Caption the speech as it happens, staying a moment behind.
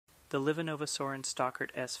The LivaNova Sorin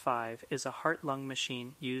Stockert S5 is a heart-lung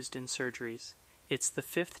machine used in surgeries. It's the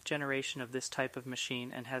fifth generation of this type of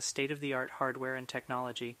machine and has state-of-the-art hardware and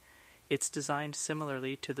technology. It's designed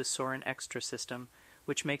similarly to the Sorin Extra system,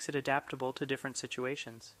 which makes it adaptable to different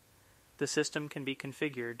situations. The system can be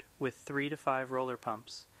configured with 3 to 5 roller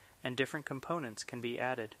pumps, and different components can be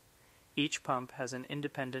added. Each pump has an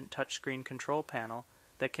independent touchscreen control panel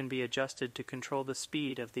that can be adjusted to control the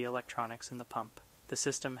speed of the electronics in the pump. The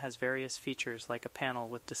system has various features like a panel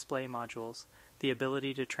with display modules, the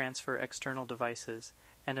ability to transfer external devices,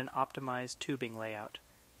 and an optimized tubing layout.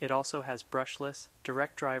 It also has brushless,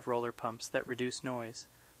 direct drive roller pumps that reduce noise.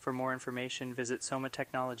 For more information, visit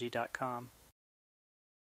somatechnology.com.